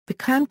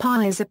Pecan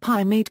pie is a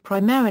pie made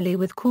primarily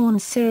with corn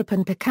syrup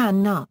and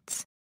pecan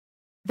nuts.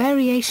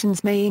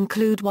 Variations may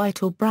include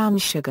white or brown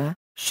sugar,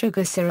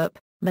 sugar syrup,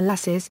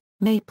 molasses,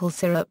 maple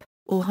syrup,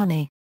 or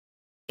honey.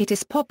 It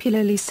is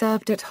popularly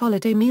served at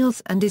holiday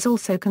meals and is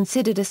also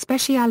considered a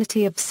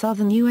specialty of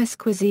Southern U.S.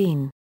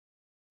 cuisine.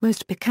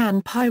 Most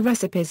pecan pie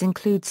recipes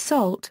include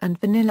salt and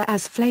vanilla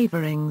as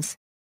flavorings.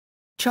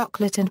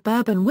 Chocolate and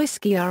bourbon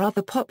whiskey are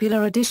other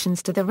popular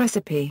additions to the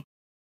recipe.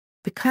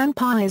 Pecan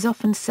pie is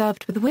often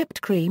served with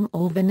whipped cream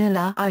or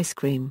vanilla ice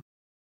cream.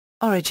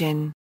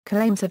 Origin: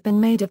 claims have been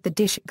made of the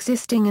dish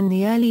existing in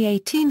the early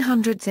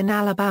 1800s in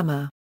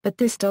Alabama, but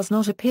this does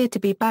not appear to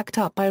be backed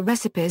up by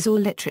recipes or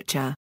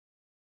literature.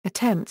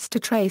 Attempts to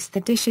trace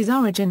the dish's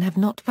origin have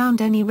not found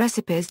any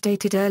recipes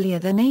dated earlier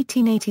than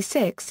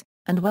 1886,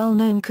 and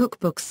well-known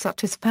cookbooks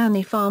such as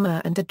Fanny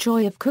Farmer and A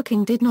Joy of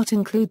Cooking did not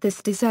include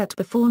this dessert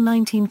before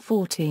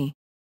 1940.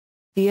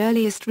 The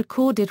earliest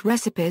recorded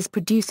recipes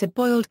produce a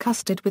boiled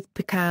custard with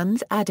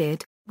pecans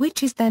added,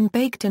 which is then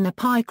baked in a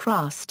pie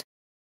crust.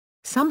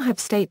 Some have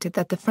stated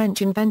that the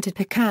French invented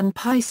pecan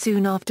pie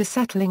soon after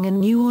settling in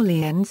New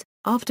Orleans,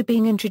 after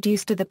being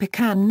introduced to the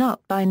pecan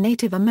nut by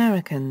Native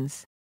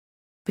Americans.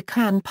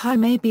 Pecan pie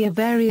may be a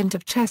variant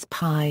of chess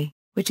pie,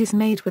 which is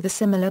made with a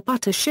similar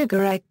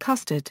butter-sugar-egg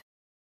custard.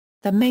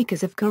 The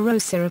makers of Karo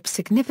syrup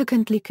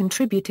significantly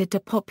contributed to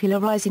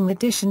popularizing the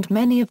dish and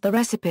many of the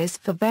recipes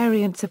for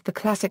variants of the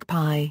classic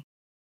pie.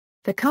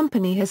 The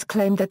company has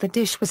claimed that the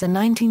dish was a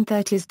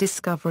 1930s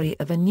discovery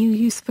of a new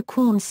use for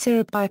corn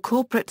syrup by a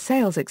corporate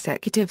sales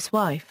executive's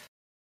wife.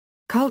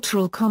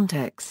 Cultural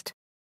context: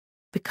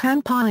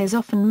 pecan pie is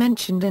often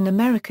mentioned in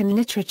American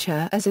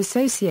literature as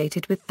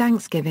associated with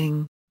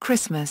Thanksgiving,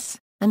 Christmas,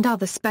 and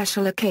other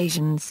special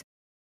occasions.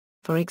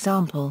 For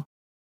example,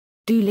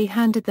 Dooley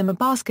handed them a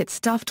basket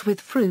stuffed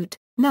with fruit,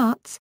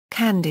 nuts,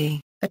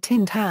 candy, a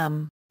tinned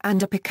ham,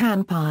 and a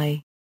pecan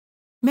pie.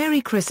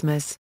 "Merry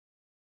Christmas,"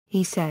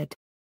 he said.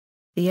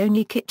 "The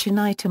only kitchen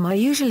item I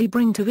usually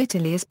bring to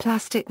Italy is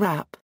plastic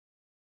wrap.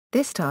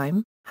 This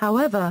time,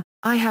 however,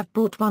 I have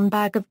brought one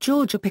bag of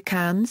Georgia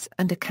pecans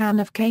and a can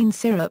of cane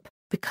syrup,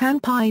 pecan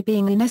pie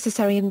being a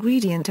necessary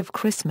ingredient of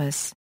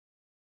Christmas."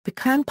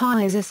 Pecan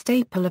pie is a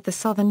staple of the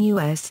Southern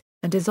U.S.,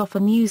 and is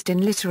often used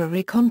in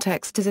literary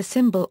context as a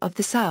symbol of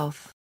the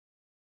South.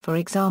 For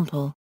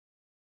example,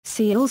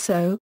 see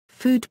also,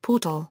 Food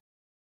Portal.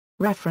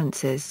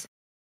 References.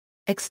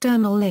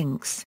 External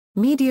links: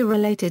 media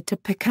related to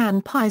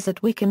pecan pies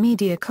at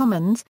Wikimedia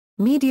Commons,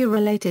 media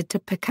related to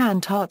pecan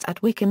tarts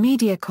at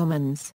Wikimedia Commons.